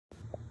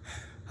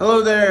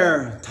Hello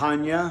there,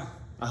 Tanya.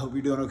 I hope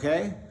you're doing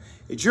okay.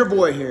 It's your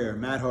boy here,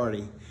 Matt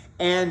Hardy,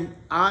 and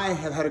I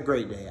have had a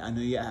great day. I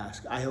know you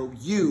ask. I hope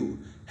you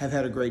have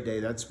had a great day.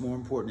 That's more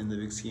important in the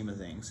big scheme of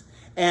things.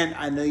 And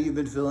I know you've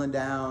been feeling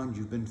down,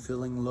 you've been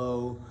feeling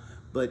low,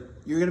 but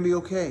you're going to be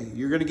okay.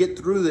 You're going to get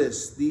through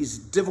this. These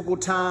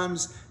difficult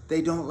times,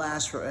 they don't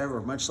last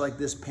forever. Much like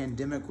this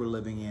pandemic we're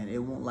living in, it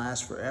won't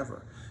last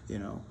forever,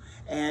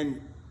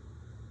 And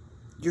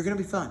you're going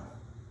to be fine.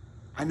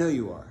 I know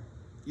you are.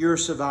 You're a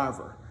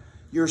survivor.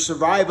 You're a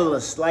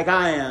survivalist like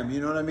I am,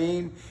 you know what I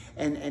mean?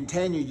 And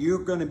Tanya, you're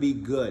gonna be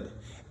good.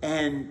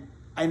 And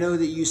I know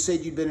that you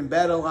said you'd been in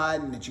bed a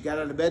lot and that you got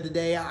out of bed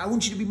today. I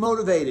want you to be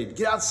motivated.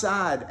 Get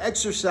outside,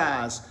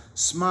 exercise,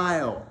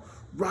 smile,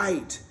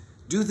 write,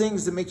 do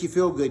things that make you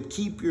feel good.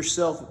 Keep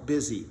yourself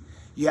busy.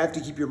 You have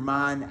to keep your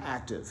mind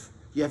active.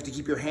 You have to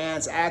keep your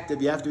hands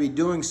active. You have to be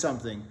doing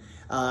something.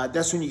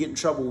 That's when you get in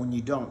trouble, when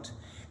you don't.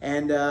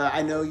 And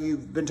I know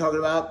you've been talking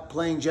about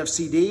playing Jeff's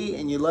CD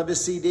and you love his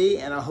CD,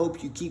 and I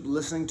hope you keep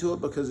listening to it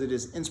because it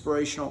is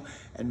inspirational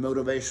and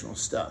motivational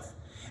stuff.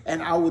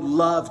 And I would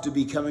love to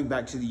be coming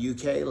back to the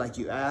UK like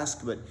you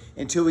asked, but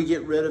until we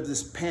get rid of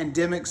this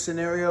pandemic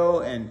scenario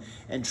and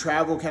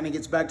travel kind of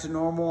gets back to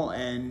normal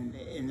and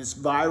this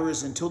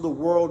virus, until the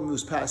world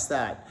moves past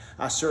that,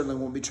 I certainly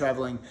won't be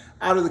traveling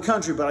out of the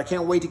country, but I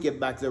can't wait to get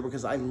back there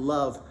because I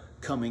love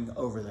coming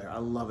over there. I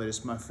love it.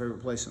 It's my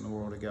favorite place in the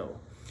world to go.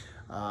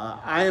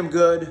 I am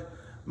good.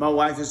 My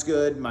wife is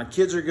good. My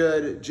kids are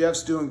good.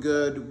 Jeff's doing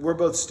good. We're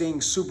both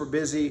staying super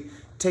busy,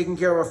 taking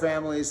care of our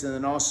families, and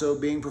then also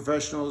being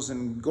professionals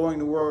and going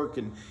to work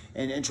and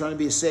trying to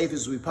be as safe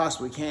as we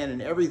possibly can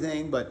and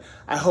everything. But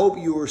I hope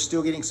you are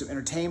still getting some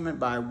entertainment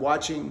by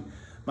watching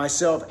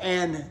myself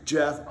and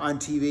Jeff on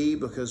TV,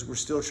 because we're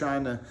still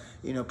trying to,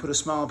 put a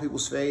smile on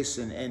people's face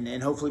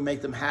and hopefully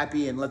make them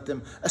happy and let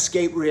them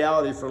escape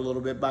reality for a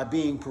little bit by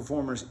being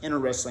performers in a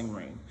wrestling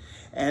ring.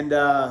 And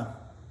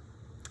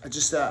I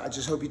just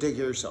hope you take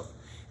care of yourself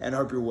and I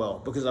hope you're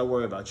well, because I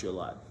worry about you a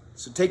lot.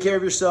 So take care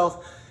of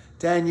yourself,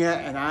 Tanya,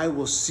 and I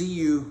will see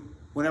you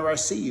whenever I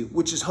see you,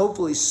 which is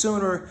hopefully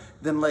sooner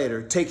than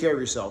later. Take care of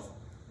yourself.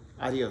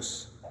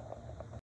 Adios.